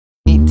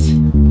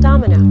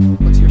domino.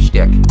 What's your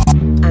shtick?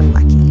 I'm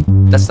lucky.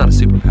 That's not a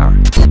superpower.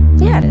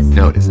 Yeah, it is.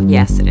 No, it isn't.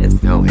 Yes, it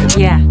is. No, it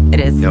isn't. Yeah, it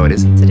is. No, it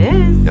isn't. It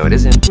is. No, it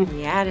isn't.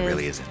 Yeah, it is. It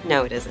really isn't.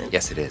 No, it isn't.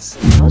 Yes, it is.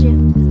 Told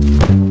you.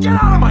 Get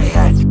out of my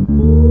head!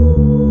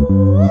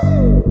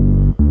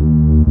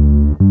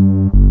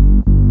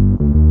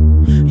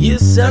 You're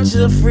such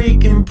a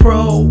freaking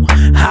pro.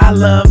 I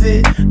love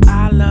it.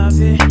 I love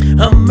it.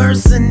 A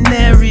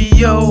mercenary,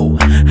 yo.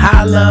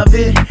 I love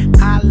it.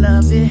 I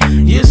love it.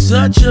 You're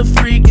such a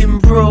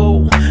freaking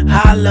pro.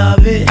 I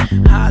love it.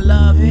 I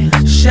love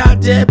it.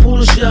 Shot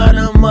Deadpool, shut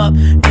him up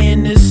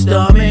in his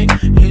stomach.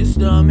 His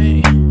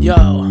stomach.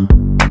 Yo.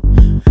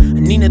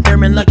 Nina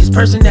Thurman, luckiest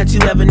person that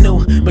you ever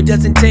knew, but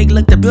doesn't take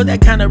luck to build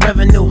that kind of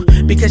revenue.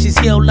 Because she's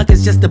skilled, luck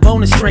is just a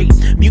bonus trait.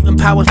 Mutant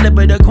power, flip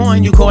of the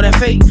coin, you call that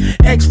fate.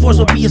 X-Force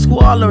would be a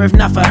squalor if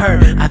not for her.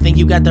 I think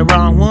you got the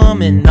wrong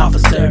woman,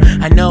 officer.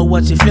 I know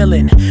what you're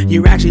feeling.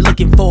 You're actually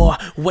looking for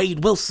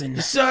Wade Wilson.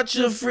 Such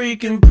a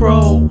freaking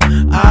pro.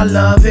 I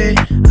love it.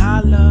 I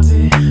love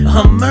it.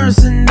 A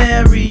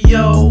mercenary,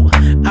 yo.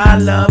 I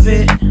love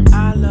it.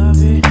 I love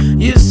it.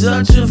 You're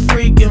such a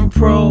freaking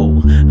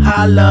pro.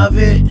 I love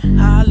it.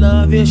 I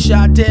love it.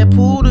 Shot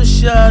Deadpool to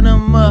shut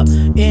him up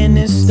in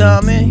his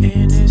stomach.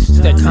 It's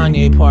that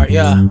Kanye part,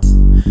 yeah.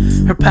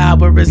 Her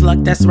power is luck,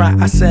 that's right,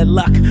 I said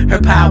luck. Her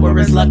power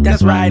is luck,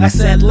 that's right, I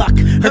said luck.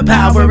 Her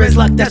power is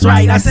luck, that's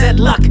right, I said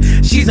luck.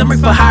 She's a ring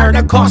for hire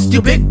that cost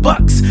you big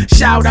bucks.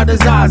 Shout out to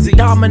Zazie,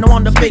 domino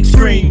on the big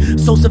screen.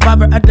 So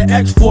survivor at the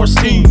X-Force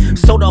team.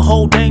 So the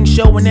whole dang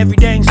show and every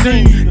dang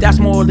scene. That's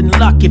more than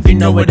luck if you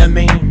know what I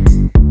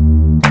mean.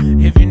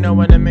 If you know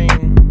what I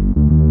mean.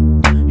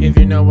 If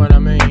you know what I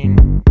mean.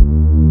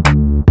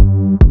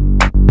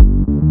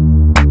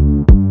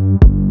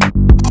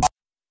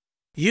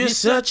 You're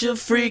such a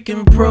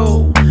freaking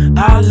pro.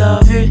 I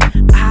love it.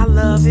 I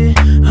love it.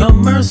 A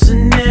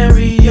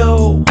mercenary,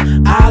 yo.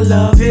 I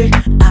love it.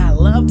 I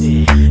love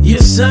it. You're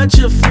such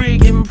a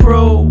freaking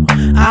pro.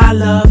 I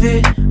love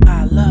it.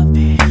 I love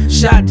it.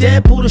 Shot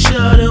Deadpool to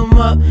shut him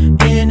up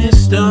in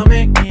his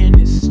stomach. In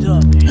his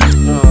stomach.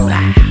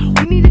 Wow.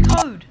 We need a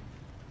code.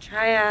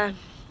 Try,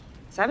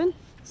 7?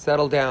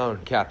 Settle down,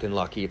 Captain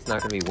Lucky. It's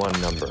not gonna be one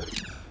number.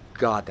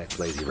 God, that's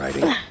lazy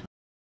writing.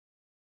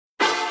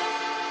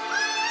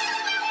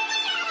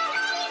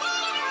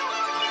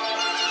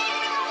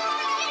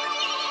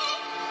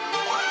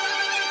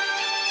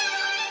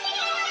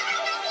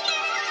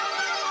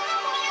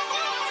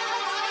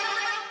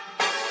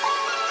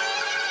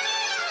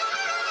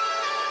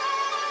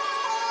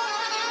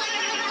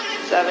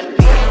 Seven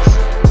beats.